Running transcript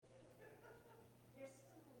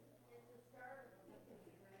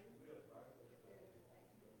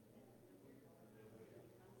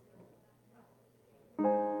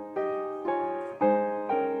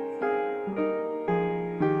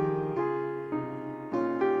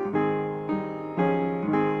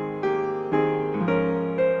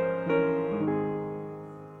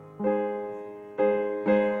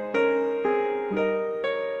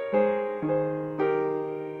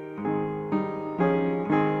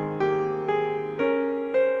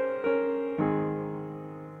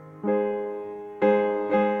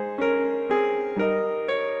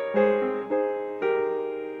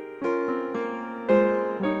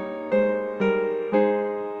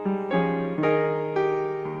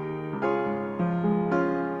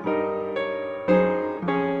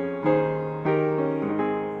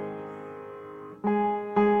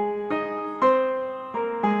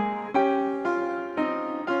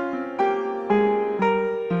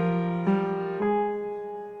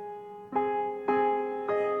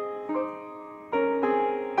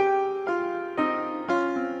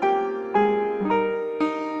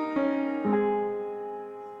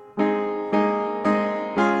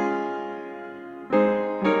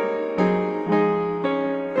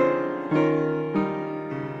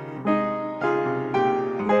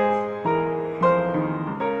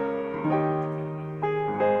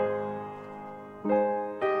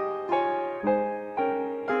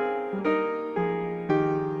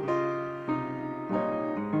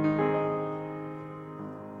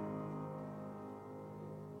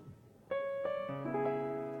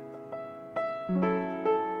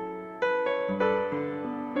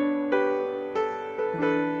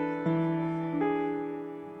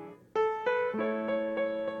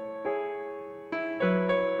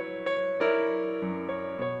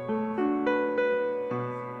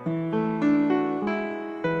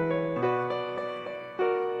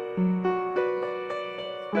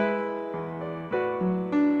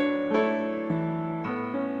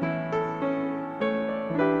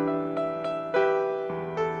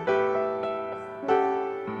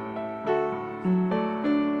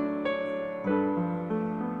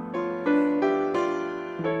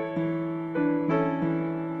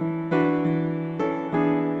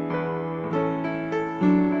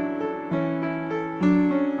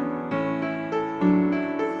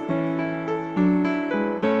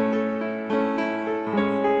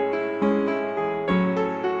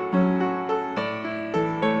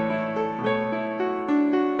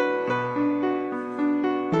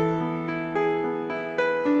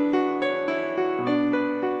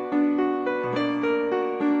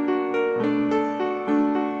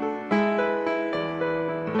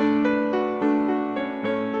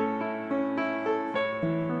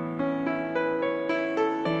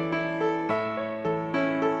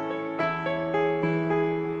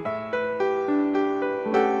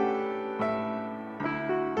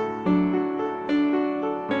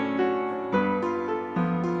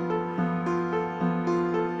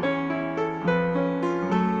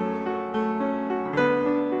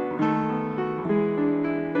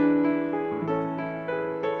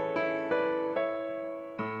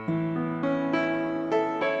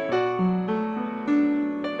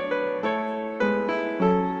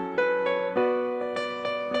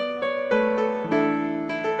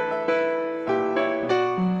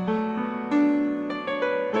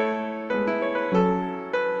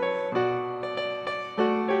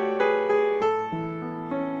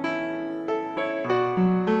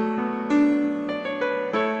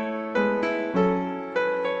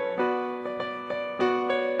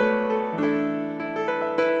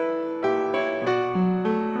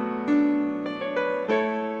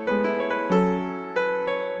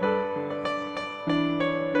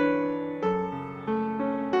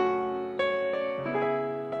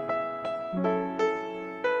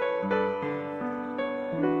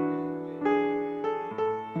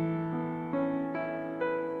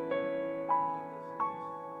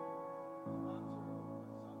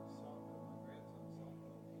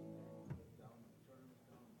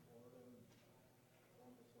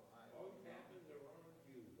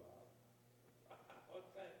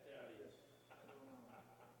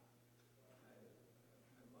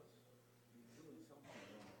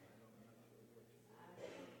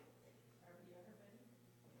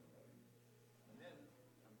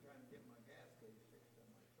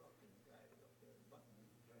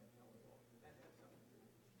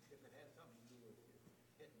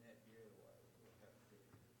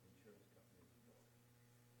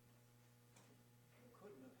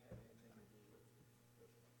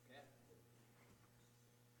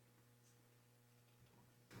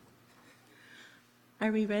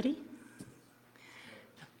Are we ready?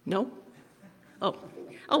 No?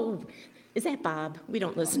 Oh, is that Bob? We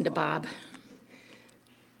don't listen to Bob.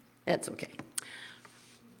 That's okay.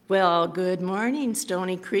 Well, good morning,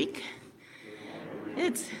 Stony Creek.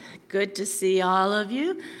 It's good to see all of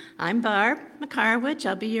you. I'm Barb McCarwich.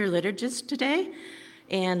 I'll be your liturgist today.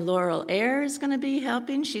 And Laurel Ayre is going to be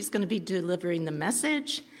helping. She's going to be delivering the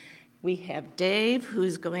message. We have Dave,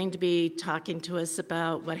 who's going to be talking to us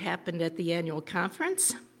about what happened at the annual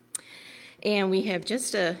conference. And we have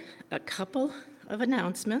just a couple of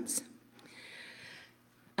announcements.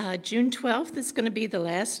 June 12th is going to be the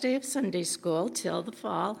last day of Sunday school till the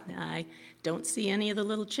fall. I don't see any of the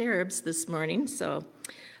little cherubs this morning. So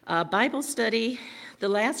Bible study, the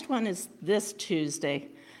last one is this Tuesday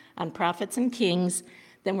on Prophets and Kings.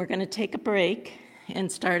 Then we're going to take a break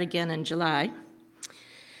and start again in July.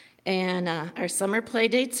 And our summer play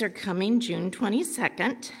dates are coming June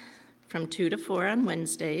 22nd from 2 to 4 on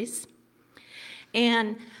Wednesdays.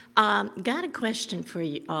 And got a question for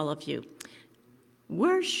you, all of you.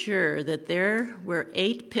 We're sure that there were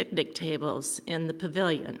 8 picnic tables in the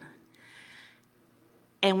pavilion,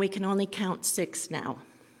 and we can only count 6 now.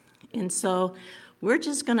 And so we're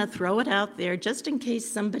just going to throw it out there just in case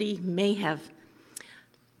somebody may have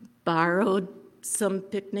borrowed some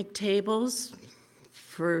picnic tables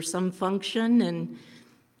for some function and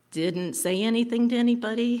didn't say anything to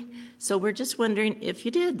anybody. So we're just wondering if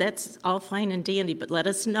you did, that's all fine and dandy, but let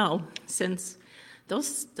us know, since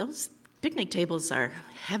those picnic tables are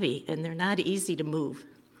heavy and they're not easy to move.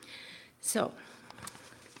 So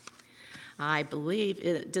I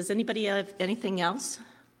believe, does anybody have anything else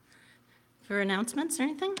for announcements or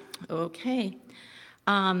anything? Okay.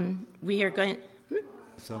 We are going,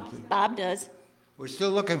 Something. Bob does. We're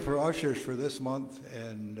still looking for ushers for this month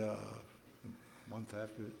and month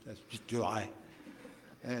after, that's just July,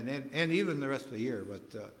 and even the rest of the year.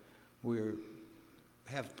 But we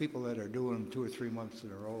have people that are doing 2 or 3 months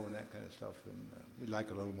in a row and that kind of stuff, and we'd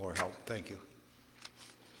like a little more help. Thank you.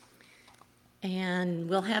 And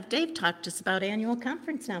we'll have Dave talk to us about annual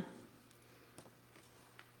conference now.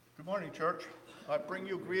 Good morning, church. I bring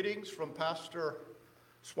you greetings from Pastor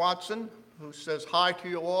Swanson, who says hi to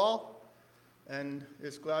you all and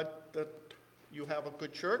is glad that you have a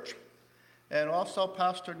good church. And also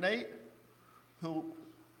Pastor Nate, who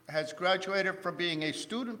has graduated from being a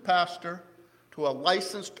student pastor to a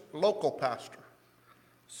licensed local pastor.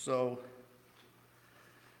 So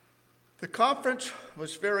the conference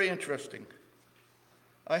was very interesting.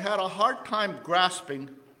 I had a hard time grasping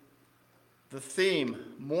the theme,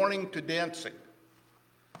 morning to dancing.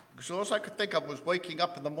 Because all I could think of was waking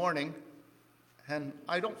up in the morning, and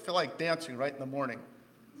I don't feel like dancing right in the morning.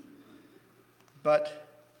 But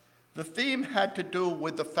the theme had to do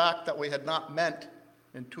with the fact that we had not met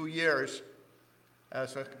in 2 years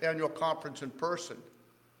as an annual conference in person.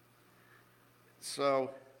 So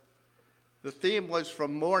the theme was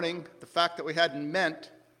from mourning the fact that we hadn't met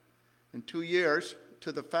in 2 years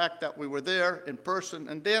to the fact that we were there in person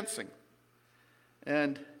and dancing.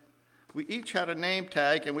 And we each had a name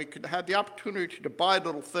tag, and we had the opportunity to buy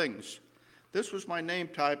little things. This was my name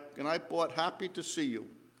tag, and I bought "Happy to See You."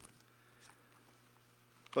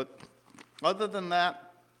 But other than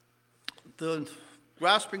that,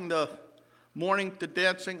 grasping the morning to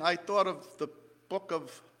dancing, I thought of the book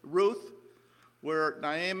of Ruth, where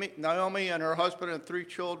Naomi and her husband and 2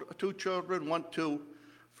 children went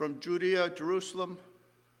from Judea, Jerusalem,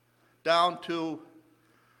 down to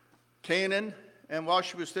Canaan. And while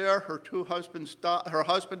she was there, her husband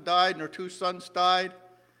died and her 2 sons died.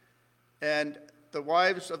 And the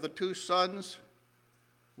wives of the 2 sons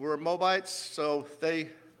were Moabites,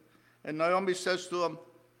 and Naomi says to them,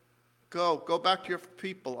 go back to your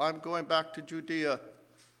people. I'm going back to Judea,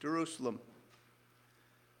 Jerusalem.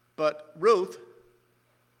 But Ruth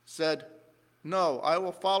said, no, I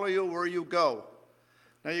will follow you where you go.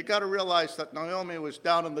 Now you got to realize that Naomi was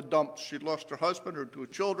down in the dumps. She'd lost her husband, her 2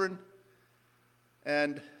 children.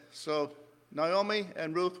 And so Naomi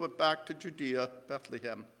and Ruth went back to Judea,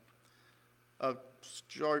 Bethlehem,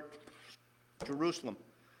 Jerusalem.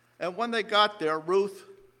 And when they got there, Ruth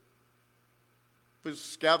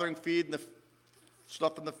was gathering feed and the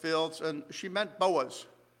stuff in the fields, and she met Boaz.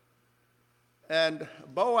 And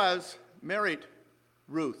Boaz married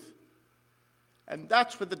Ruth. And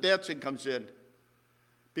that's where the dancing comes in,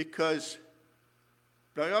 because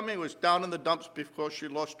Naomi was down in the dumps because she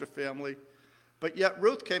lost her family, but yet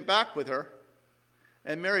Ruth came back with her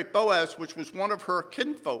and married Boaz, which was one of her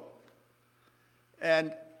kinfolk.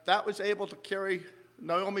 And that was able to carry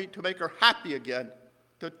Naomi to make her happy again,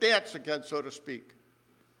 to dance again, so to speak.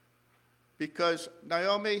 Because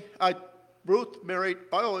Ruth married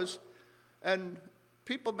Boaz, and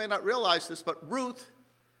people may not realize this, but Ruth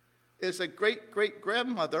is a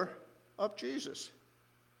great-great-grandmother of Jesus.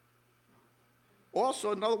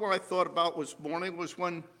 Also, another one I thought about this morning was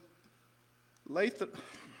when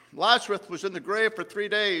Lazarus was in the grave for 3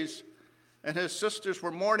 days, and his sisters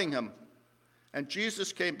were mourning him. And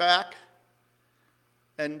Jesus came back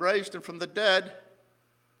and raised him from the dead,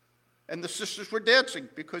 and the sisters were dancing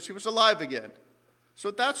because he was alive again.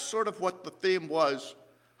 So that's sort of what the theme was,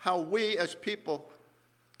 how we as people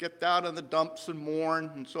get down in the dumps and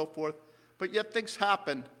mourn and so forth, but yet things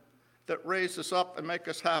happen that raise us up and make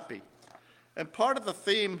us happy. And part of the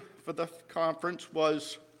theme for the conference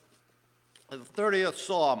was the 30th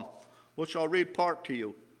Psalm, which I'll read part to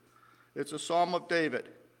you. It's a Psalm of David.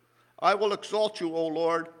 I will exalt you, O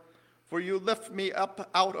Lord, for you lift me up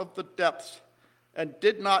out of the depths and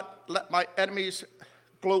did not let my enemies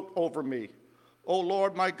gloat over me. O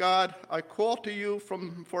Lord, my God, I call to you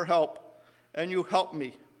for help, and you help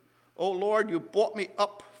me. O Lord, you brought me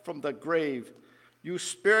up from the grave. You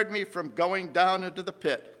spared me from going down into the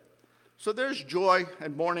pit. So there's joy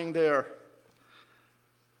and mourning there.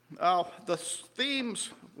 Now, the themes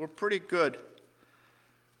were pretty good.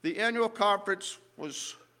 The annual conference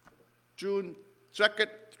was June 2nd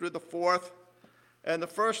through the 4th, and the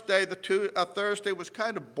first day, Thursday, was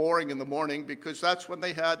kind of boring in the morning because that's when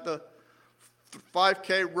they had the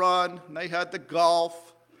 5K run, and they had the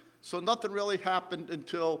golf, so nothing really happened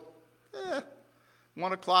until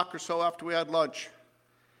 1 o'clock or so after we had lunch.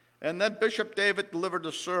 And then Bishop David delivered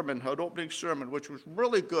a sermon, an opening sermon, which was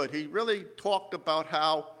really good. He really talked about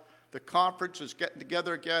how the conference is getting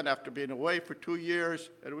together again after being away for 2 years,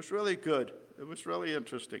 and it was really good. It was really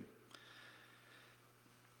interesting.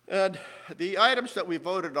 And the items that we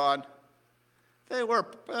voted on, they were,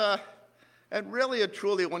 and really and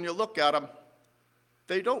truly, when you look at them,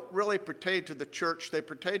 they don't really pertain to the church. They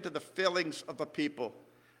pertain to the feelings of the people.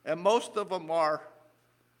 And most of them are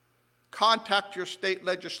contact your state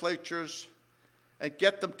legislatures and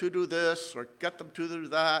get them to do this or get them to do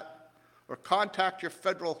that, or contact your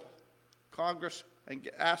federal Congress and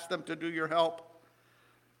ask them to do your help.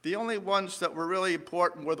 The only ones that were really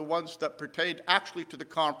important were the ones that pertained actually to the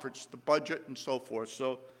conference, the budget and so forth.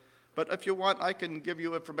 So, but if you want, I can give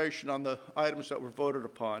you information on the items that were voted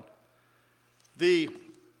upon. The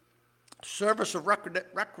service of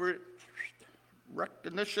recognition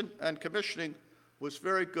and commissioning was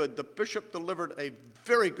very good. The bishop delivered a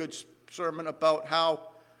very good sermon about how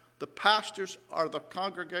the pastors are the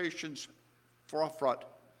congregation's forefront.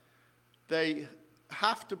 They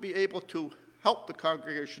have to be able to help the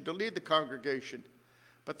congregation, to lead the congregation,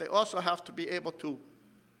 but they also have to be able to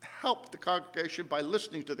help the congregation by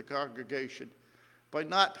listening to the congregation, by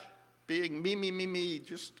not being me,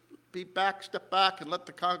 just step back and let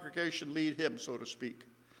the congregation lead him, so to speak.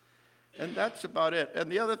 And that's about it.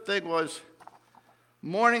 And the other thing was,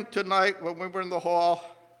 morning to night when we were in the hall,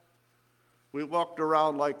 we walked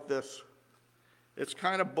around like this. It's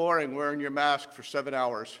kind of boring wearing your mask for 7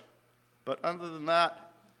 hours. But other than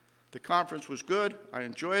that, the conference was good. I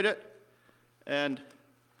enjoyed it. And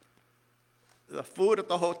the food at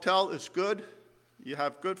the hotel is good. You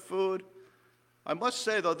have good food. I must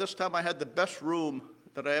say, though, this time I had the best room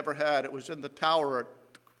that I ever had. It was in the tower at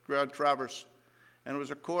Grand Traverse. And it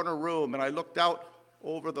was a corner room. And I looked out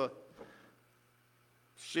over the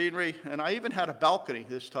scenery. And I even had a balcony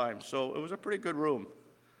this time. So it was a pretty good room.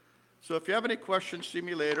 So if you have any questions, see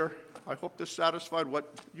me later. I hope this satisfied what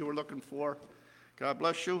you were looking for. God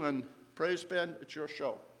bless you, and praise band, it's your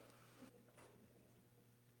show.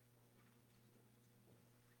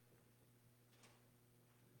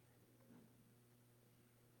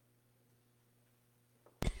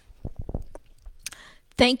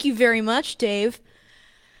 Thank you very much, Dave.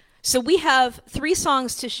 So we have 3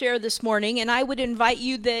 songs to share this morning, and I would invite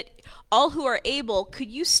you that all who are able,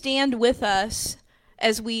 could you stand with us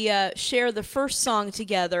as we share the first song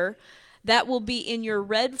together. That will be in your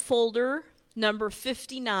red folder, number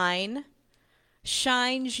 59,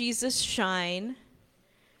 Shine, Jesus, Shine.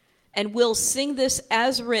 And we'll sing this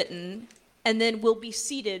as written, and then we'll be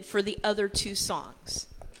seated for the other 2 songs.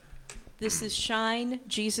 This is Shine,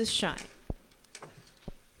 Jesus, Shine.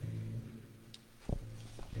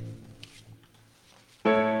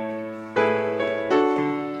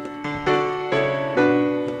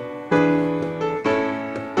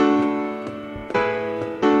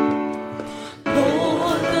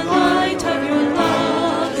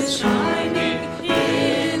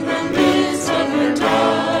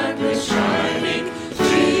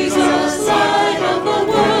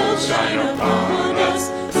 Shine upon us,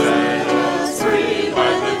 set us free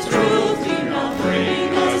by the truth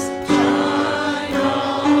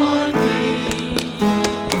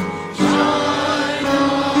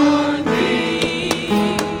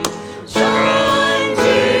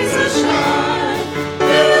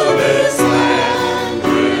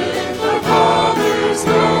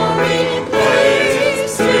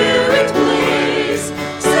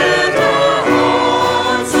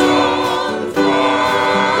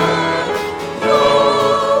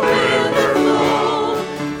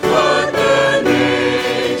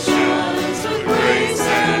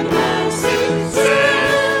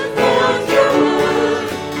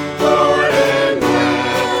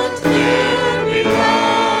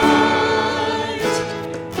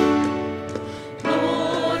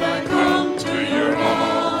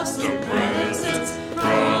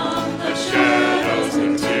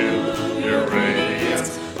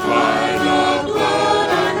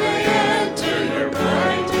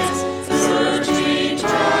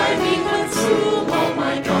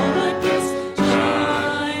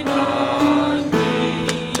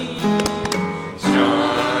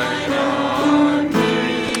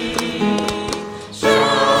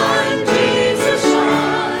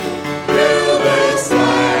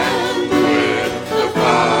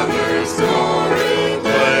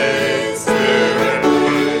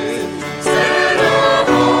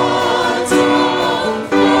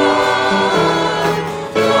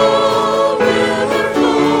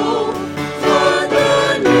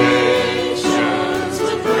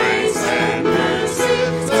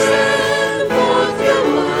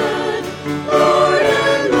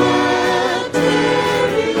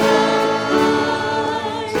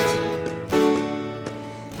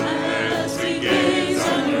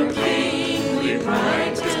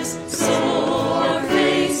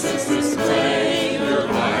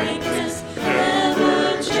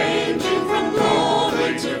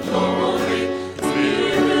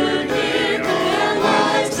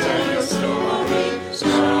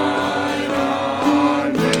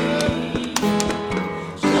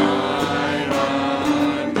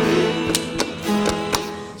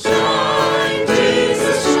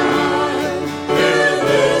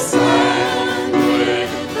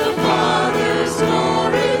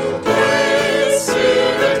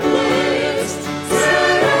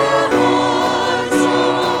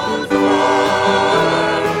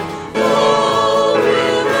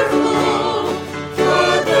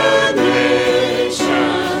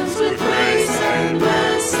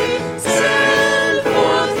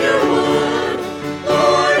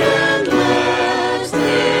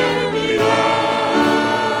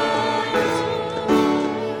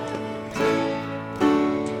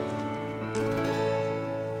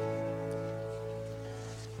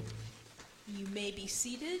may be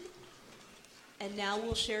seated. And now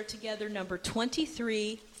we'll share together number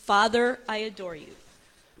 23, Father, I Adore You.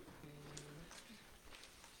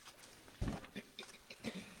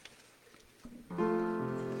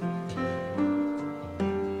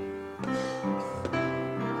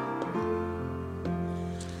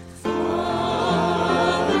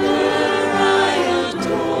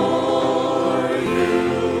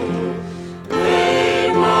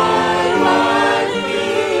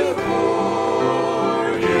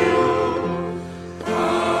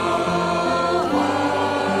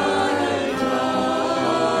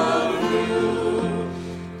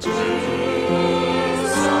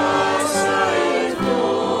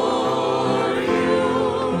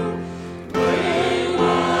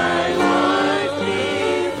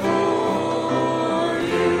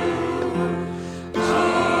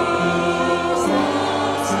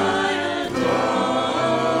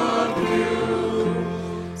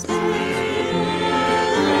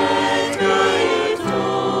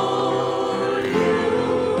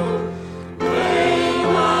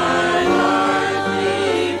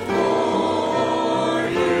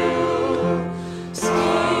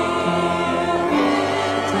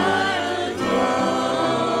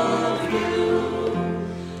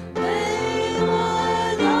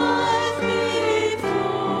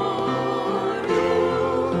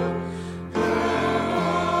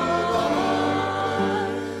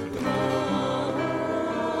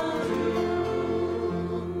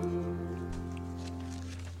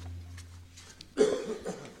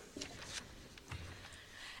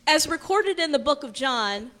 As recorded in the book of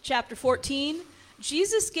John, chapter 14,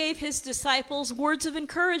 Jesus gave his disciples words of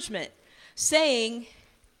encouragement, saying,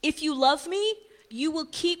 "If you love me, you will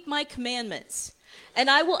keep my commandments. And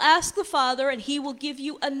I will ask the Father, and he will give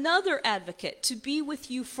you another advocate to be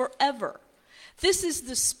with you forever. This is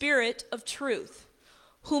the Spirit of truth,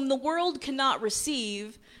 whom the world cannot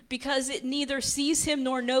receive because it neither sees him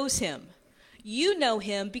nor knows him. You know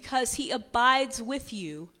him because he abides with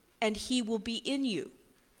you, and he will be in you."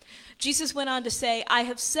 Jesus went on to say, "I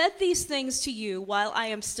have said these things to you while I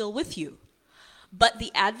am still with you. But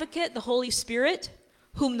the advocate, the Holy Spirit,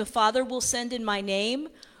 whom the Father will send in my name,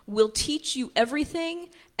 will teach you everything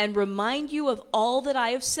and remind you of all that I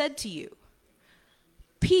have said to you.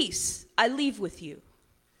 Peace I leave with you.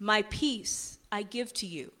 My peace I give to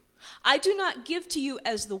you. I do not give to you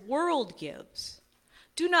as the world gives.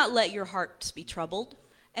 Do not let your hearts be troubled,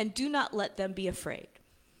 and do not let them be afraid."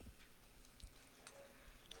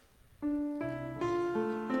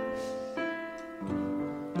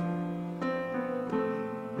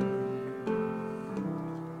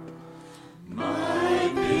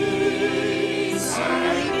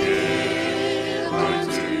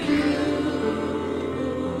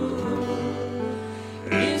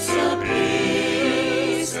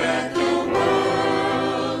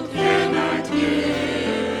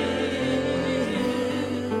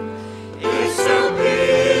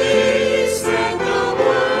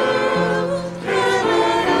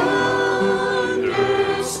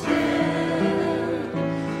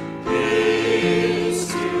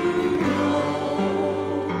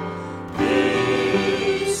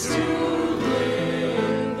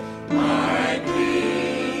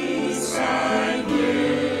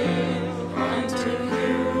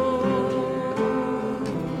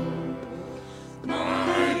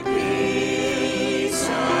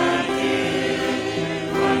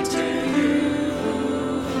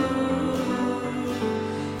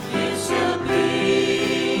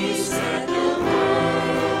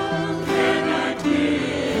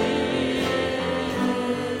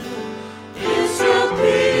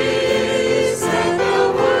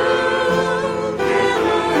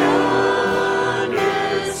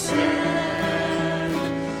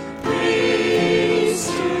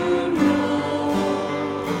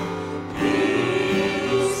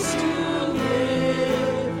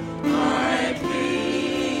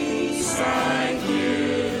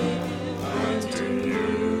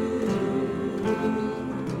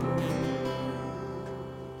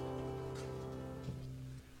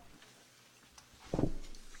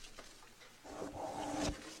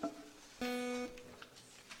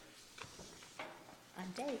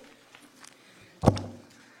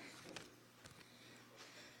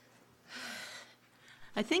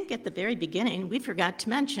 I think at the very beginning, I forgot to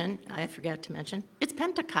mention, it's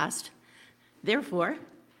Pentecost. Therefore,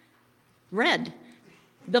 red,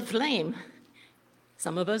 the flame.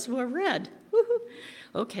 Some of us wore red. Woo-hoo.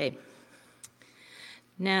 Okay.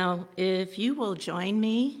 Now, if you will join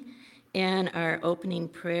me in our opening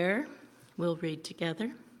prayer, we'll read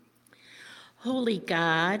together. Holy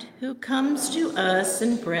God, who comes to us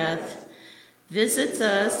in breath, visits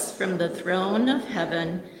us from the throne of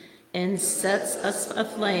heaven and sets us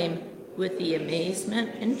aflame with the amazement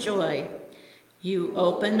and joy. You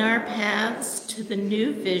open our paths to the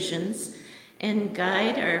new visions and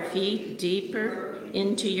guide our feet deeper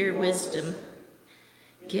into your wisdom.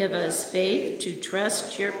 Give us faith to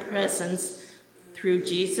trust your presence through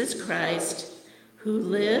Jesus Christ, who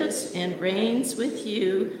lives and reigns with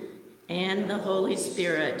you and the Holy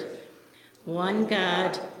Spirit, one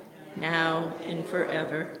God, now and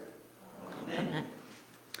forever. Amen.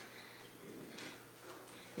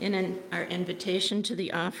 In our invitation to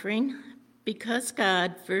the offering, because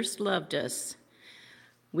God first loved us,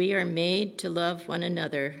 we are made to love one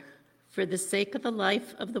another. For the sake of the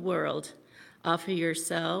life of the world, offer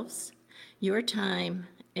yourselves, your time,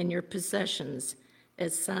 and your possessions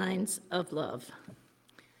as signs of love.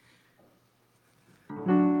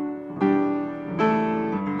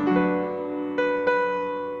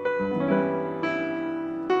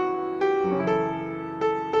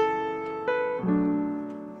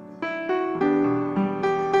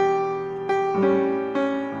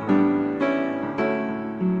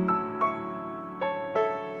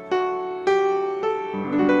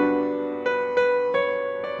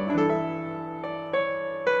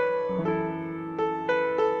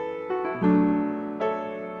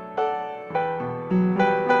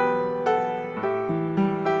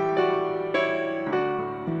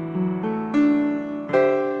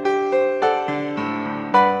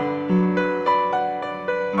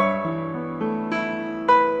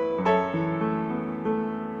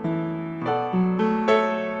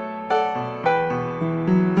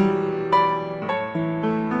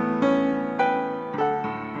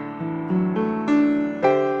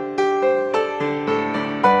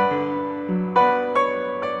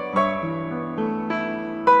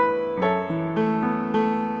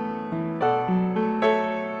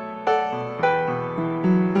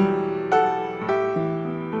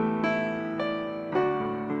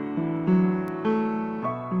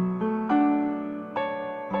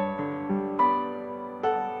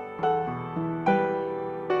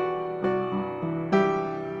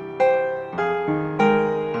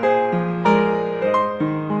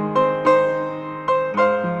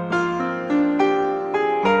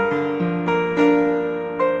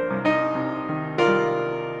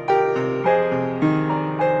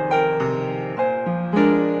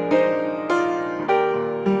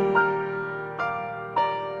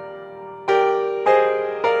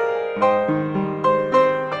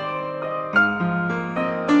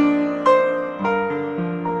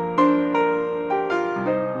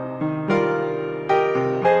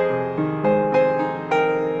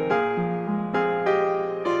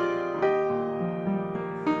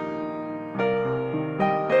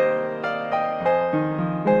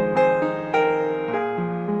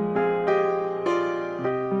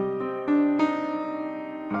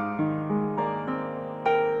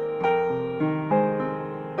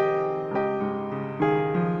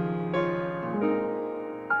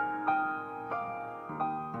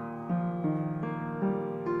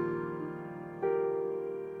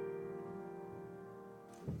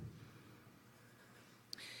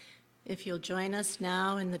 If you'll join us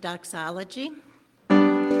now in the doxology.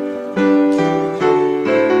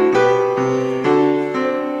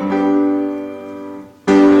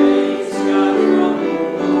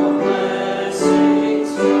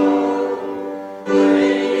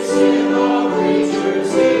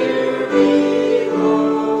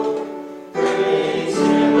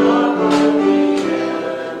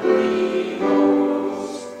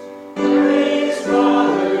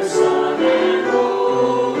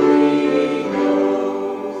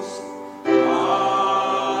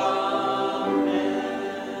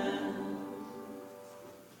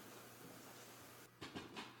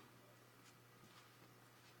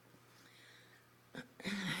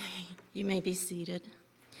 You may be seated.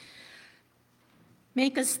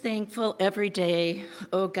 Make us thankful every day,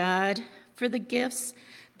 O God, for the gifts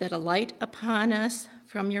that alight upon us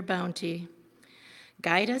from your bounty.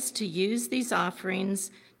 Guide us to use these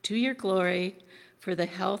offerings to your glory for the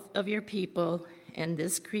health of your people and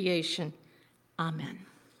this creation. Amen.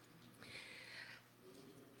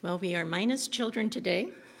 Well, we are minus children today,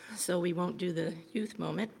 so we won't do the youth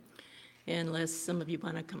moment unless some of you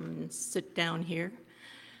want to come and sit down here.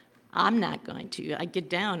 I'm not going to. I'd get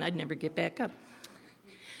down, I'd never get back up.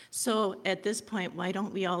 So at this point, why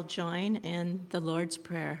don't we all join in the Lord's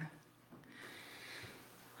Prayer?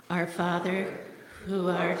 Our Father, who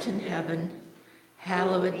art in heaven,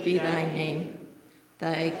 hallowed be thy name.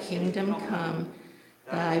 Thy kingdom come,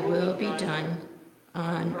 thy will be done,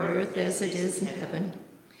 on earth as it is in heaven.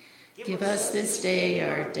 Give us this day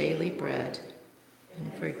our daily bread,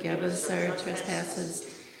 And forgive us our trespasses,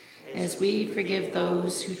 as we forgive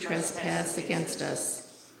those who trespass against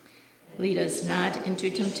us. Lead us not into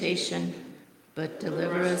temptation, but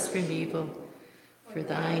deliver us from evil. For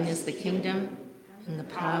thine is the kingdom, and the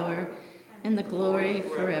power, and the glory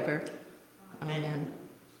forever. Amen.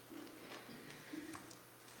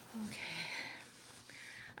 Okay.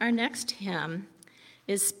 Our next hymn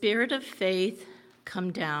is Spirit of Faith,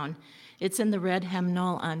 Come Down. It's in the red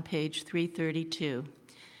hymnal on page 332.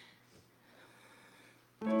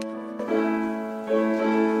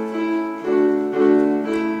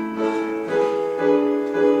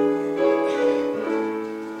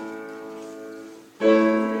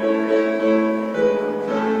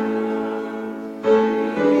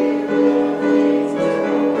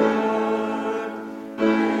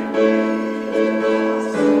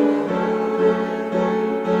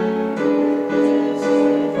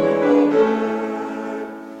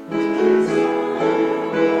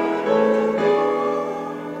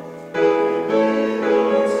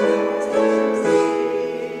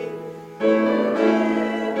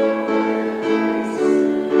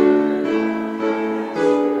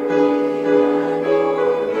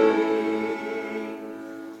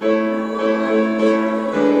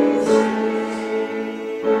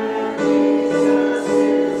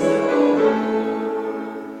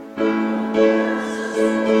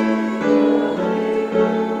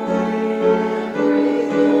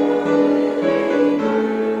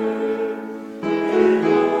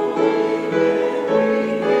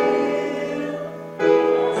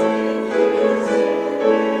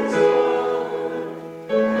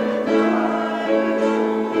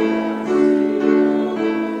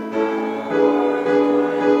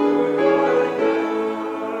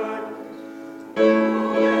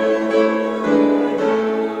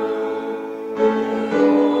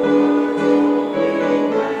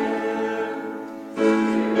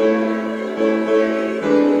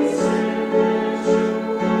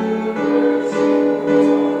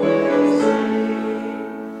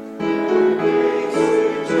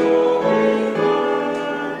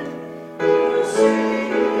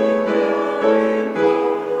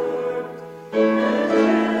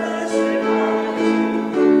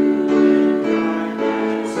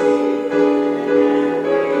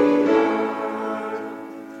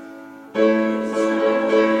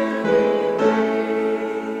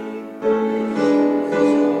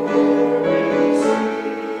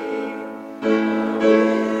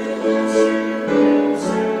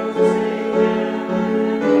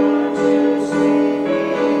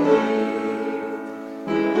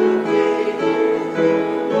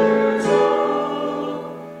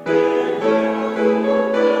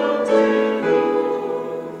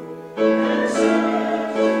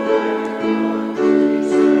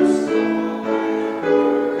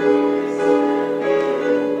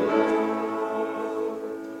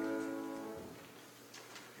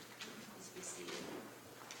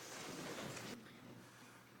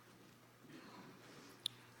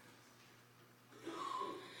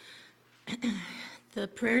 The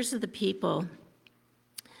prayers of the people.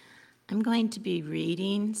 I'm going to be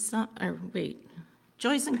reading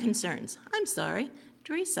joys and concerns. I'm sorry,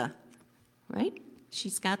 Teresa, right?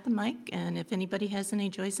 She's got the mic, and if anybody has any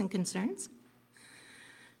joys and concerns.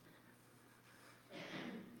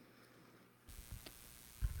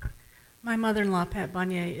 My mother-in-law, Pat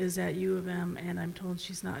Bonnier, is at U of M, and I'm told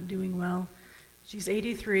she's not doing well. She's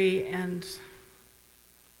 83, and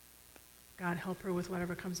God help her with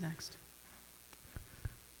whatever comes next.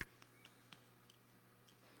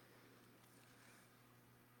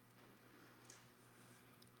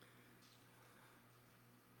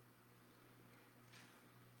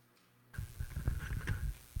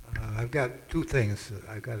 I've got two things.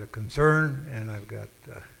 I've got a concern, and I've got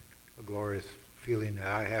a glorious feeling that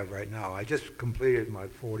I have right now. I just completed my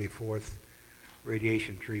 44th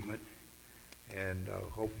radiation treatment, and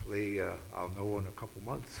hopefully I'll know in a couple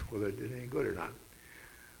months whether it did any good or not.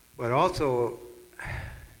 But also,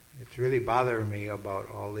 it's really bothering me about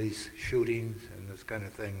all these shootings and this kind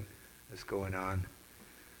of thing that's going on.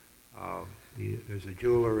 There's a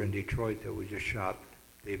jeweler in Detroit that was just shot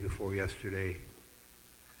the day before yesterday,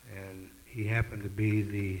 and he happened to be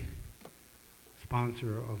the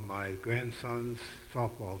sponsor of my grandson's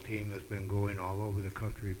softball team that's been going all over the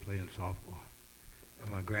country playing softball.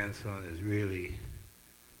 And my grandson is really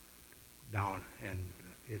down, and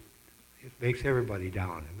it makes everybody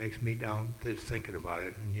down. It makes me down just thinking about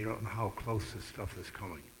it, and you don't know how close this stuff is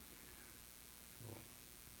coming. So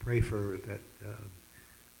pray for that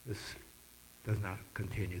this does not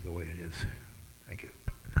continue the way it is. Thank you.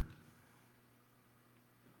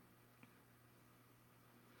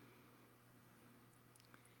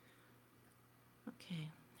 Okay,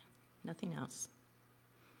 nothing else.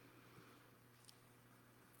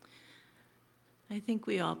 I think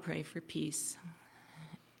we all pray for peace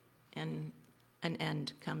and an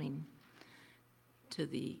end coming to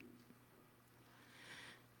the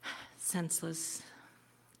senseless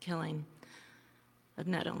killing of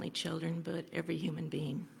not only children, but every human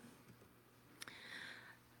being.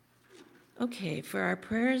 Okay, for our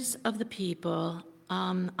prayers of the people,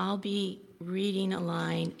 I'll be reading a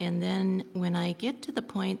line, and then when I get to the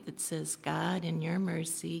point that says, God, in your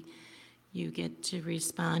mercy, you get to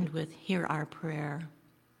respond with, hear our prayer.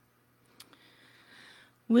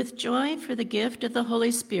 With joy for the gift of the Holy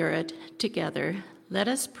Spirit, together, let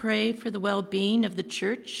us pray for the well-being of the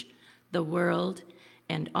church, the world,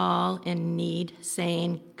 and all in need,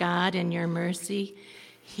 saying, God, in your mercy,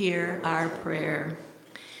 hear our prayer.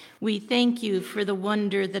 We thank you for the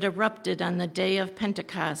wonder that erupted on the day of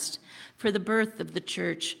Pentecost, for the birth of the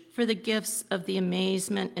church, for the gifts of the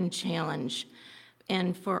amazement and challenge,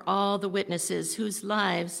 and for all the witnesses whose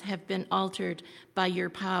lives have been altered by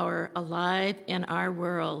your power alive in our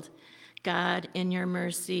world. God, in your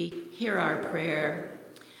mercy, hear our prayer.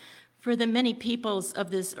 For the many peoples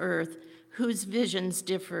of this earth whose visions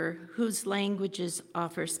differ, whose languages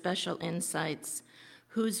offer special insights,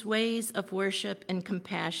 whose ways of worship and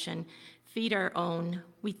compassion feed our own,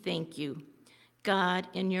 we thank you. God,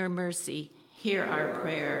 in your mercy, hear our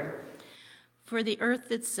prayer. For the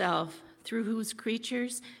earth itself, through whose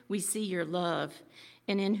creatures we see your love,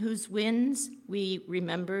 and in whose winds we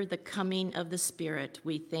remember the coming of the Spirit,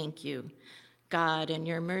 we thank you. God, in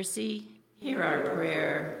your mercy, hear our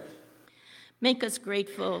prayer. Make us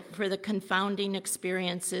grateful for the confounding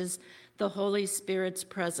experiences the Holy Spirit's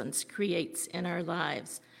presence creates in our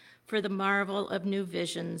lives, for the marvel of new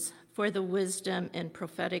visions, for the wisdom and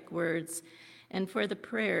prophetic words, and for the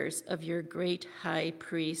prayers of your great high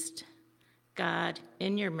priest. God,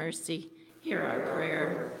 in your mercy, hear our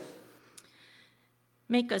prayer.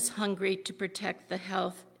 Make us hungry to protect the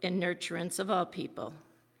health and nurturance of all people.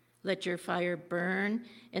 Let your fire burn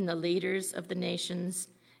in the leaders of the nations,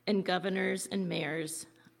 and governors and mayors,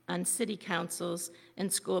 on city councils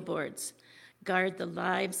and school boards. Guard the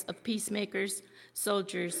lives of peacemakers,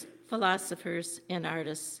 soldiers, philosophers, and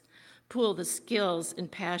artists. Pool the skills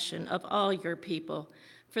and passion of all your people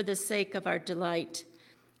for the sake of our delight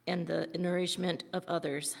and the nourishment of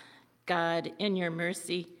others. God, in your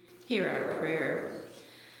mercy, hear our prayer.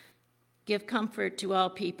 Give comfort to all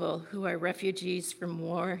people who are refugees from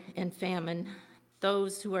war and famine,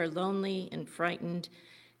 those who are lonely and frightened,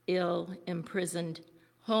 ill, imprisoned,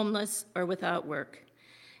 homeless, or without work,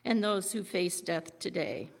 and those who face death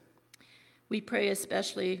today. We pray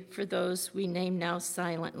especially for those we name now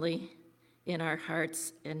silently in our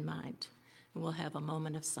hearts and mind. We'll have a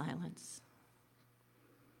moment of silence.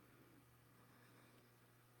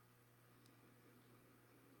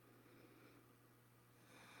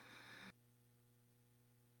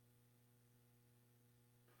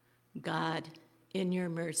 God, in your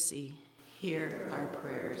mercy, hear our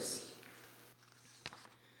prayers.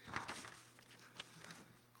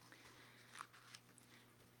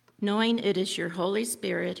 Knowing it is your Holy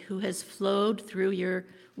Spirit who has flowed through your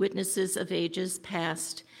witnesses of ages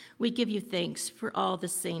past, we give you thanks for all the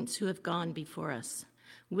saints who have gone before us.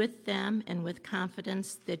 With them and with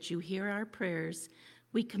confidence that you hear our prayers,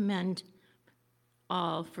 we commend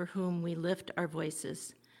all for whom we lift our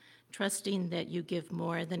voices, trusting that you give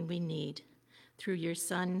more than we need. Through your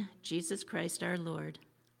Son, Jesus Christ our Lord.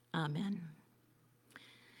 Amen.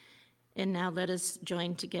 And now let us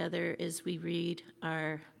join together as we read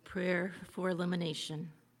our prayer for illumination.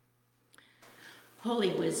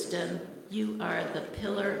 Holy wisdom, you are the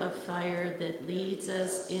pillar of fire that leads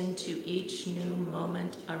us into each new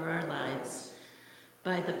moment of our lives.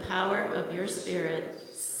 By the power of your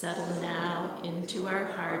Spirit, settle now into our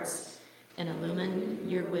hearts and illumine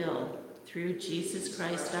your will through Jesus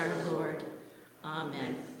Christ our Lord.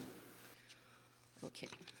 Amen. Okay.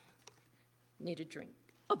 Need a drink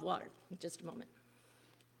of water in just a moment.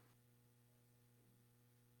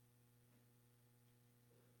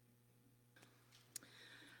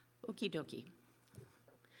 Okie dokie.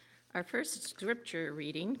 Our first scripture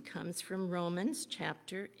reading comes from Romans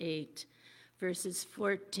chapter 8, verses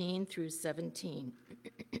 14 through 17,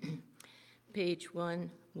 page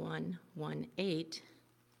 1118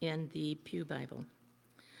 in the Pew Bible.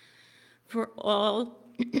 For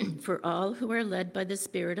all who are led by the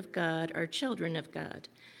Spirit of God are children of God.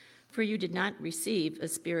 For you did not receive a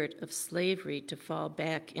spirit of slavery to fall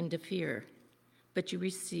back into fear, but you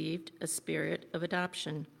received a spirit of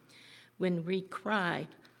adoption, when we cry,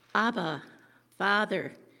 Abba,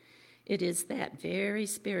 Father. It is that very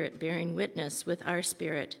Spirit bearing witness with our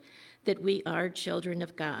spirit that we are children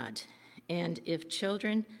of God. And if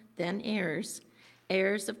children, then heirs,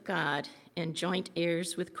 heirs of God, and joint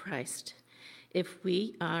heirs with Christ, if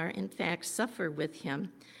we are in fact suffer with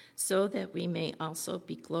him, so that we may also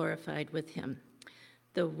be glorified with him.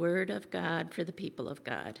 The word of God for the people of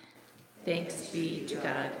God. Thanks be to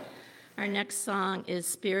God. Our next song is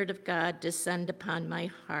Spirit of God, Descend Upon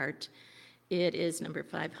My Heart. It is number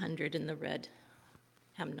 500 in the red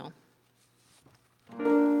hymnal.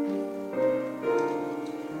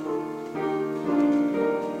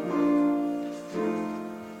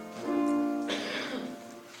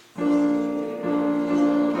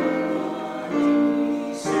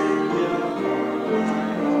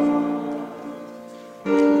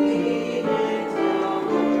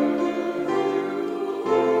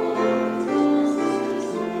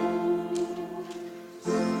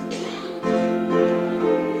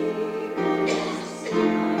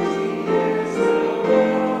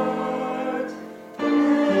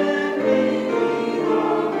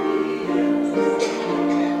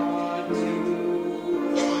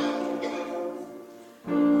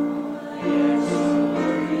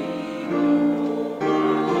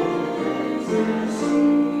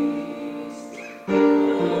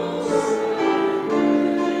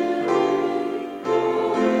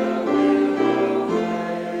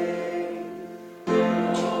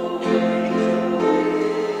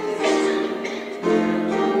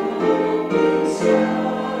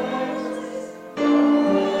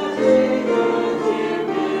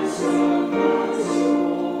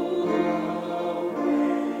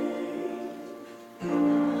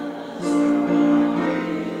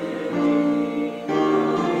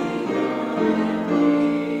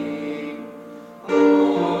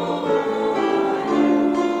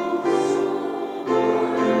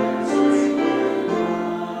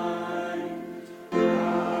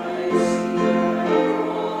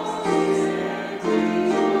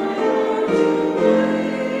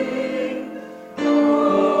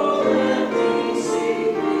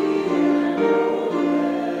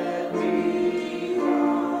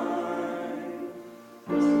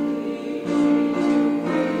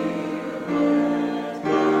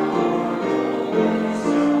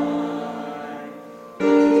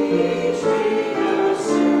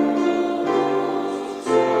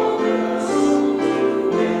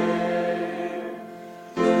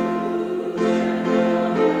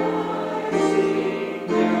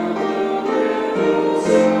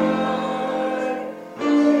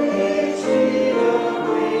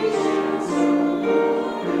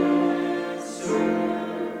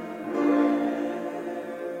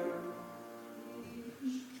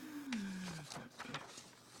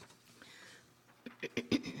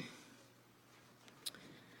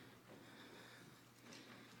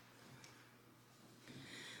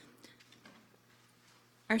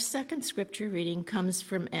 Our second scripture reading comes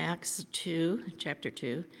from Acts 2, chapter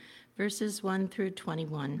 2, verses 1 through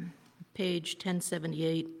 21, page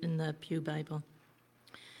 1078 in the Pew Bible.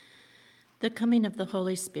 The coming of the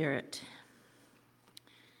Holy Spirit.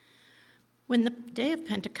 When the day of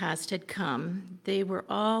Pentecost had come, they were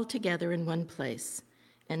all together in one place,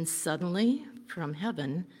 and suddenly from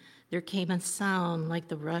heaven there came a sound like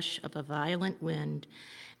the rush of a violent wind,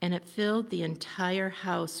 and it filled the entire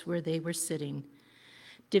house where they were sitting.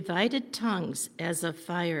 Divided tongues as of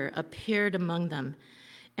fire appeared among them,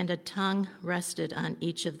 and a tongue rested on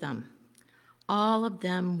each of them. All of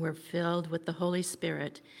them were filled with the Holy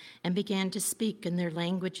Spirit and began to speak in their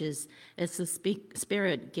languages as the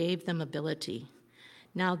Spirit gave them ability.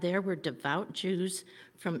 Now there were devout Jews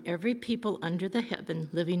from every people under the heaven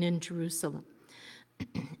living in Jerusalem.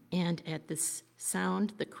 And at this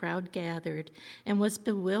sound the crowd gathered and was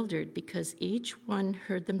bewildered because each one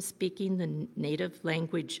heard them speaking the native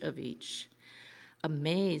language of each.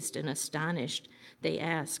 Amazed and astonished, they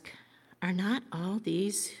asked, "Are not all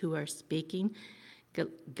these who are speaking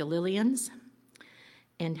Galileans?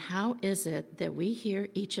 And how is it that we hear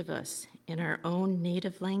each of us in our own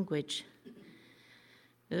native language?"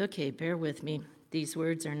 Okay, bear with me. These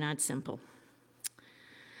words are not simple.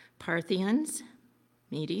 Parthians,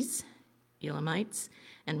 Medes, Elamites,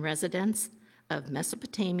 and residents of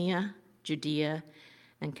Mesopotamia, Judea,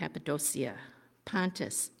 and Cappadocia,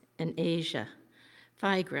 Pontus and Asia,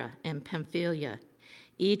 Phrygia and Pamphylia,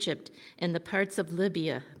 Egypt, and the parts of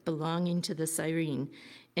Libya belonging to the Cyrene,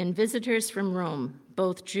 and visitors from Rome,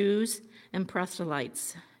 both Jews and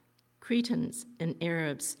proselytes, Cretans and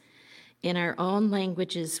Arabs. In our own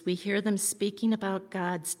languages, we hear them speaking about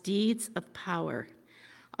God's deeds of power.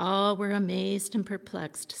 All were amazed and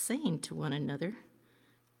perplexed, saying to one another,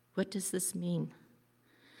 "What does this mean?"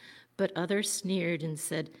 But others sneered and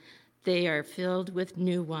said, "They are filled with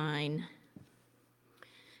new wine."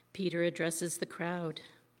 Peter addresses the crowd.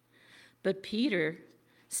 But Peter,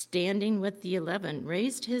 standing with the 11,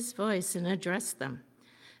 raised his voice and addressed them.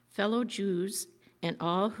 "Fellow Jews and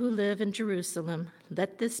all who live in Jerusalem,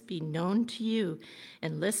 let this be known to you,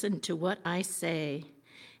 and listen to what I say.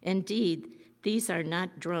 Indeed, these are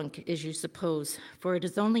not drunk, as you suppose, for it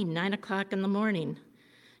is only 9 o'clock in the morning.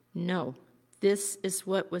 No, this is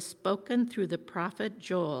what was spoken through the prophet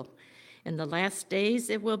Joel. In the last days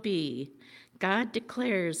it will be, God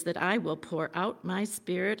declares that I will pour out my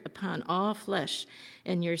Spirit upon all flesh,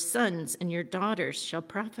 and your sons and your daughters shall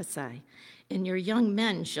prophesy, and your young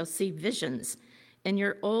men shall see visions, and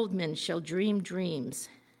your old men shall dream dreams.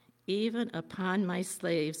 Even upon my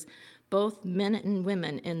slaves, both men and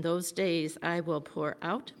women, in those days I will pour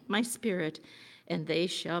out my Spirit, and they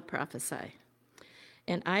shall prophesy.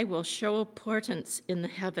 And I will show portents in the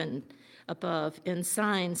heaven above and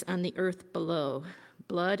signs on the earth below,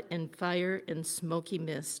 blood and fire and smoky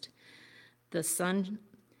mist. The sun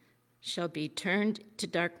shall be turned to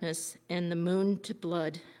darkness and the moon to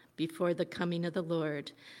blood before the coming of the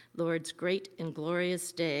Lord's great and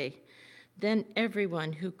glorious day. Then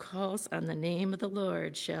everyone who calls on the name of the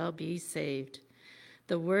Lord shall be saved."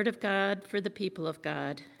 The word of God for the people of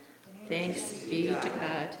God. Thanks be to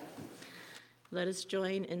God. Let us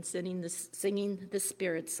join in singing the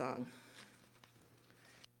Spirit song.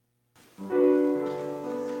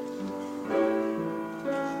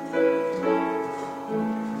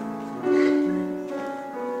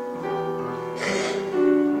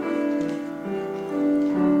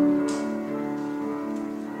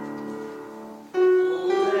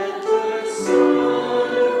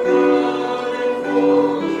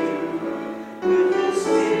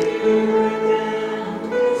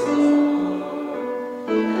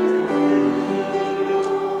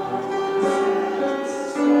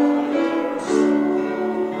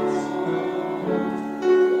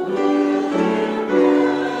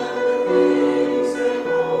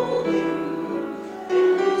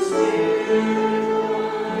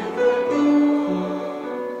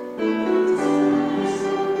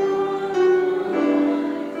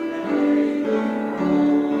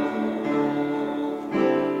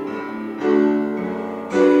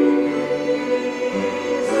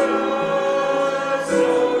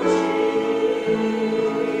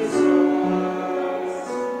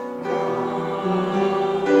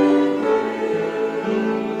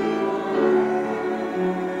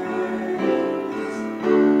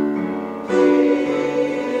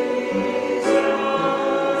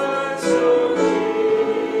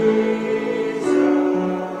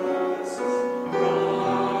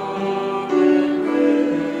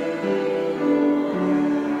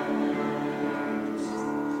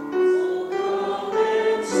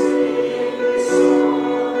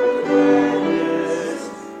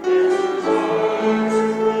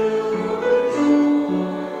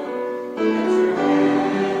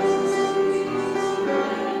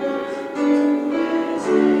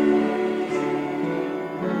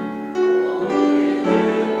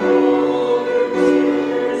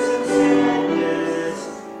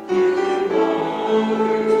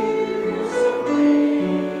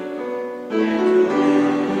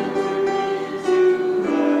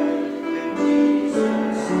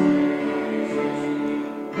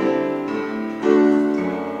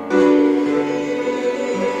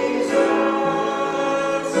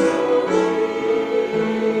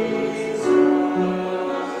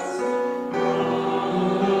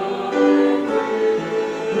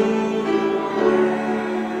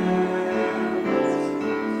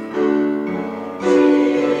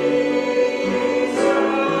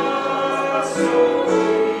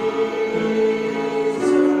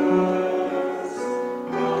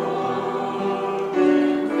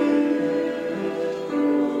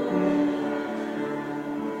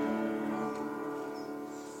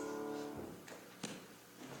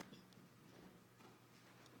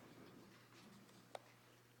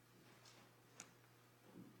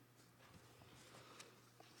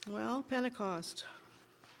 Well, Pentecost.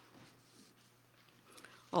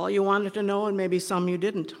 All you wanted to know, and maybe some you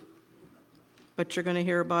didn't. But you're going to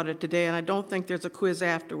hear about it today, and I don't think there's a quiz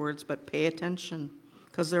afterwards, but pay attention,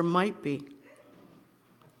 because there might be.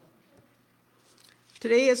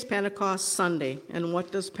 Today is Pentecost Sunday, and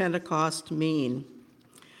what does Pentecost mean?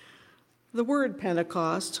 The word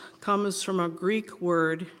Pentecost comes from a Greek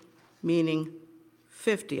word meaning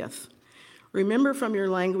 50th. Remember from your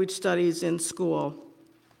language studies in school,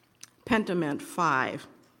 penta meant 5,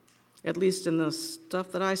 at least in the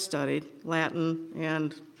stuff that I studied, Latin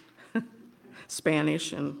and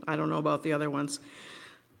Spanish, and I don't know about the other ones.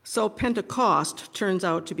 So Pentecost turns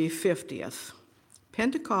out to be 50th.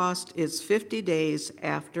 Pentecost is 50 days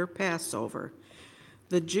after Passover.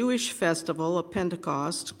 The Jewish festival of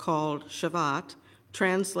Pentecost, called Shavuot,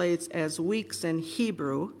 translates as weeks in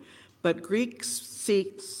Hebrew, but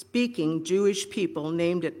Greek-speaking Jewish people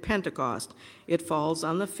named it Pentecost. It falls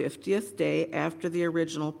on the 50th day after the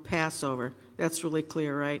original Passover. That's really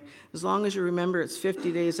clear, right? As long as you remember it's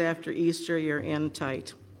 50 days after Easter, you're in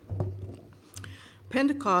tight.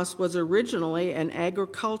 Pentecost was originally an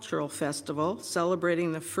agricultural festival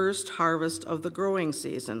celebrating the first harvest of the growing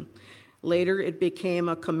season. Later, it became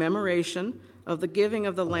a commemoration of the giving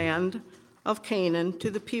of the land of Canaan to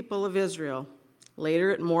the people of Israel.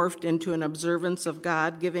 Later, it morphed into an observance of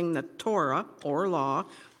God giving the Torah, or law,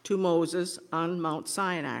 to Moses on Mount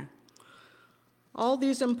Sinai. All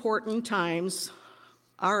these important times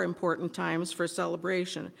are important times for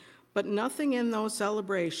celebration, but nothing in those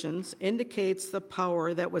celebrations indicates the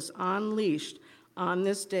power that was unleashed on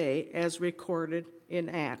this day as recorded in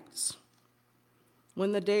Acts.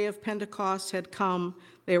 When the day of Pentecost had come,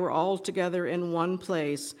 they were all together in one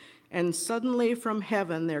place, and suddenly from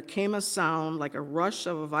heaven there came a sound like a rush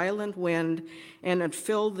of a violent wind, and it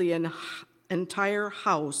filled the entire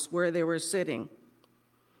house where they were sitting.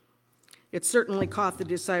 It certainly caught the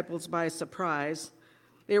disciples by surprise.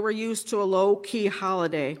 They were used to a low-key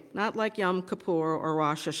holiday, not like Yom Kippur or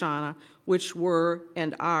Rosh Hashanah, which were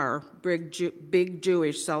and are big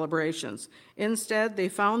Jewish celebrations. Instead, they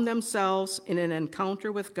found themselves in an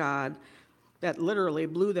encounter with God that literally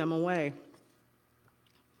blew them away.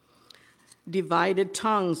 Divided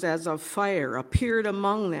tongues as of fire appeared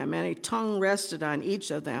among them, and a tongue rested on each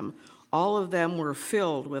of them. All of them were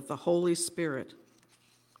filled with the Holy Spirit.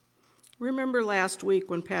 Remember last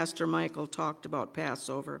week when Pastor Michael talked about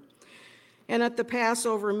Passover? And at the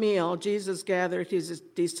Passover meal, Jesus gathered his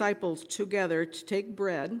disciples together to take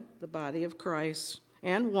bread, the body of Christ,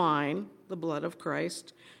 and wine, the blood of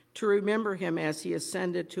Christ, to remember him as he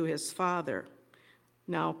ascended to his Father.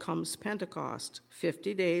 Now comes Pentecost,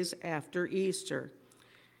 50 days after Easter.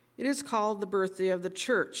 It is called the birthday of the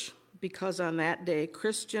church because on that day,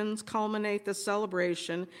 Christians culminate the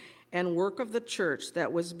celebration and work of the church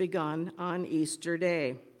that was begun on Easter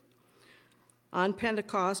Day. On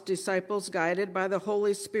Pentecost, disciples guided by the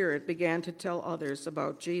Holy Spirit began to tell others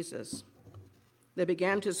about Jesus. They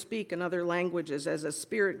began to speak in other languages as the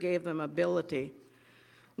Spirit gave them ability.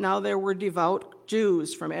 Now there were devout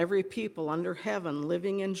Jews from every people under heaven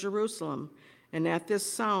living in Jerusalem, and at this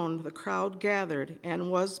sound the crowd gathered and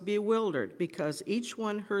was bewildered because each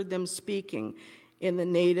one heard them speaking in the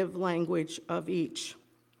native language of each.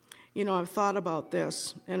 You know, I've thought about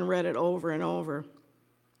this and read it over and over.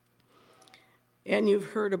 And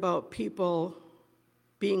you've heard about people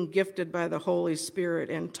being gifted by the Holy Spirit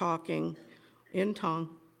and talking in tongue,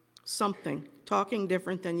 something, talking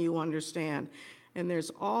different than you understand. And there's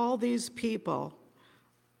all these people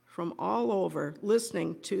from all over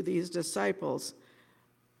listening to these disciples,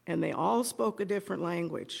 and they all spoke a different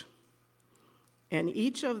language. And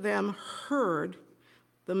each of them heard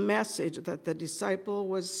the message that the disciple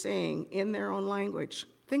was saying in their own language.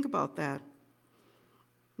 Think about that.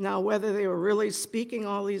 Now, whether they were really speaking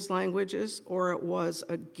all these languages or it was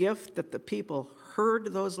a gift that the people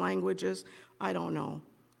heard those languages, I don't know.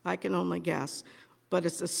 I can only guess. But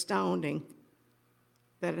it's astounding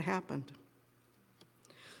that it happened.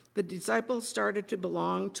 The disciples started to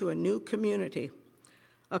belong to a new community,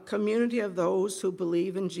 a community of those who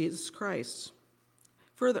believe in Jesus Christ.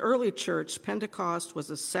 For the early church, Pentecost was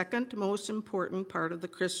the second most important part of the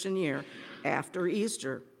Christian year after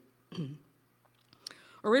Easter.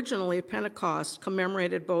 Originally, Pentecost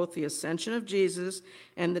commemorated both the ascension of Jesus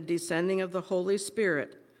and the descending of the Holy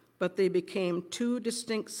Spirit, but they became two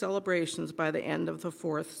distinct celebrations by the end of the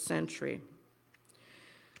 4th century.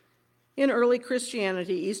 In early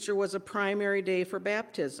Christianity, Easter was a primary day for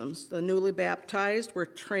baptisms. The newly baptized were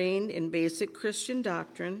trained in basic Christian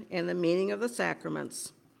doctrine and the meaning of the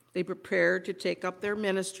sacraments. They prepared to take up their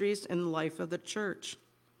ministries in the life of the church.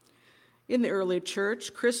 In the early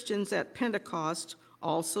church, Christians at Pentecost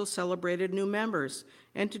also celebrated new members,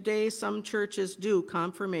 and today some churches do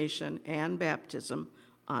confirmation and baptism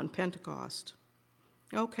on Pentecost.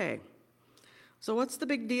 Okay, so what's the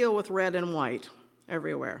big deal with red and white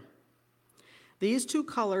everywhere? These two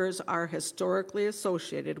colors are historically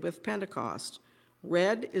associated with Pentecost.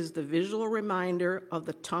 Red is the visual reminder of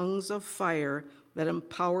the tongues of fire that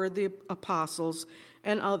empowered the apostles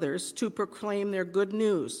and others to proclaim their good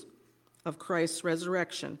news of Christ's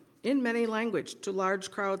resurrection in many languages to large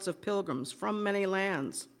crowds of pilgrims from many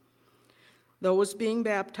lands. Those being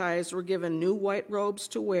baptized were given new white robes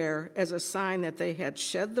to wear as a sign that they had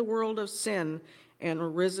shed the world of sin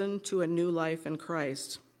and risen to a new life in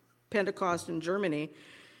Christ. Pentecost in Germany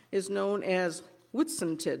is known as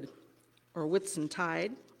Whitsuntide or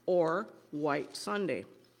Whitsuntide or White Sunday.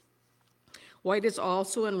 White is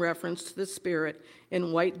also in reference to the Spirit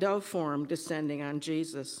in white dove form descending on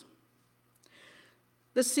Jesus.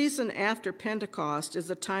 The season after Pentecost is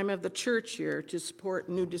the time of the church year to support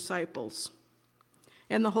new disciples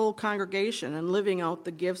and the whole congregation in living out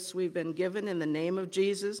the gifts we've been given in the name of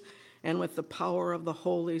Jesus and with the power of the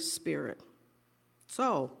Holy Spirit.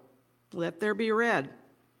 So, let there be red.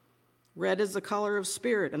 Red is the color of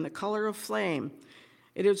spirit and the color of flame.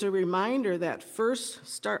 It is a reminder that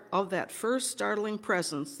of that first startling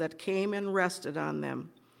presence that came and rested on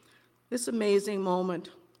them. This amazing moment,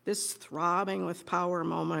 this throbbing with power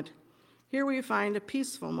moment, here we find a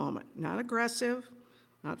peaceful moment, not aggressive,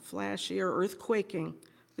 not flashy or earthquaking.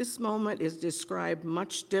 This moment is described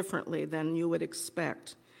much differently than you would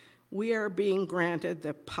expect. We are being granted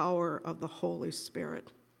the power of the Holy Spirit.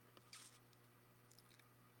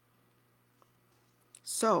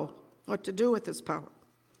 So, what to do with this power?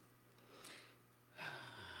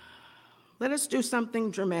 Let us do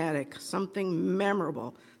something dramatic, something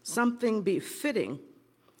memorable, something befitting.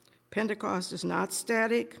 Pentecost is not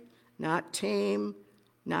static, not tame,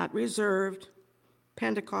 not reserved.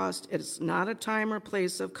 Pentecost is not a time or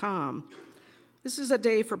place of calm. This is a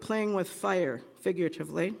day for playing with fire,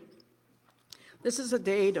 figuratively. This is a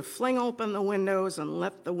day to fling open the windows and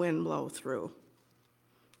let the wind blow through.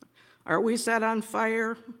 Are we set on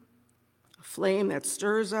fire? A flame that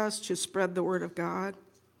stirs us to spread the word of God?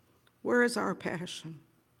 Where is our passion?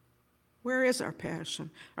 Where is our passion?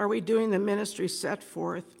 Are we doing the ministry set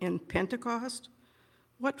forth in Pentecost?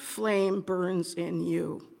 What flame burns in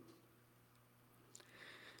you?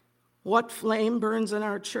 What flame burns in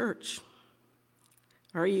our church?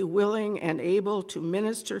 Are you willing and able to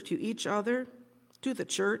minister to each other, to the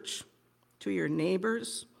church, to your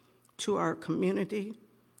neighbors, to our community,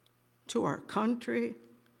 to our country,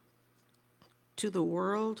 to the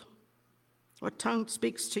world? What tongue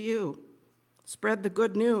speaks to you? Spread the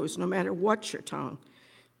good news, no matter what your tongue.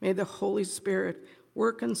 May the Holy Spirit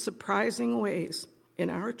work in surprising ways in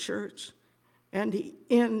our church and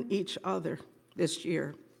in each other this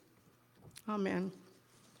year. Amen.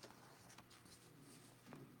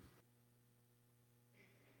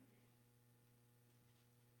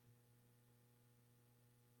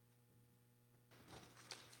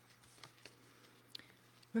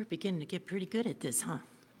 We're beginning to get pretty good at this, huh?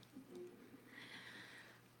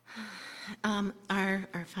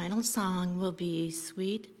 Our final song will be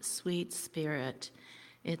Sweet, Sweet Spirit.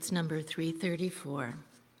 It's number 334.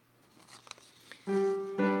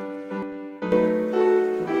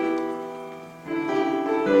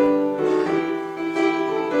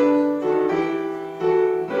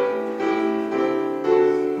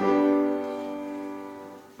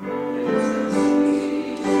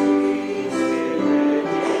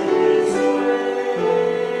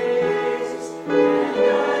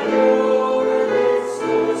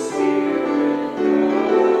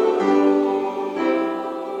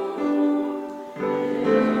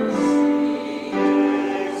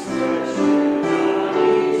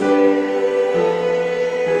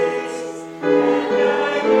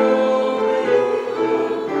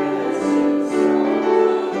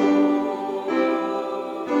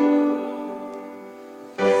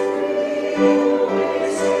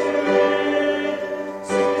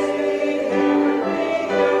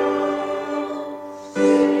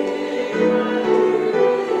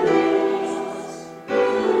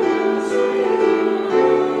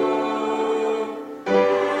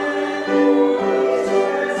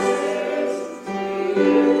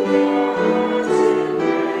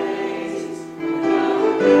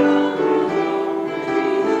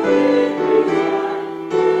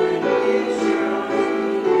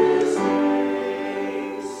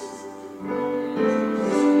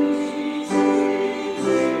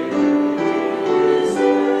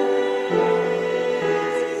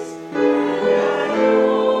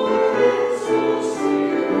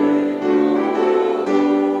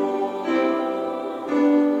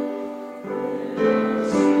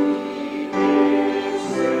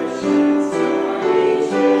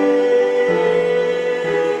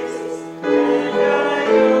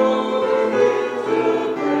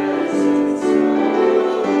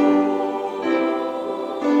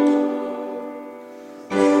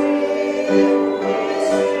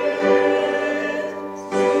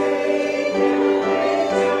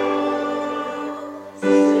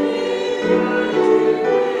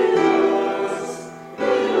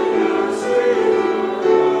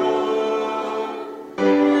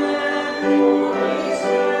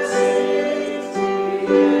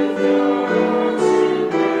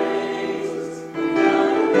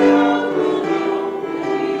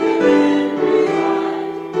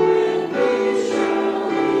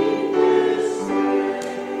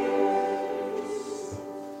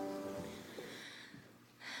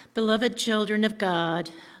 Beloved children of God,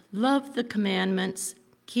 love the commandments,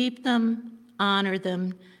 keep them, honor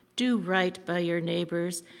them, do right by your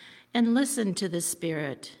neighbors, and listen to the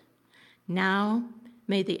Spirit. Now,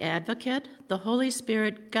 may the Advocate, the Holy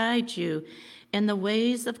Spirit, guide you in the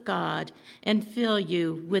ways of God and fill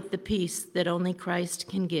you with the peace that only Christ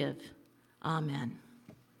can give. Amen.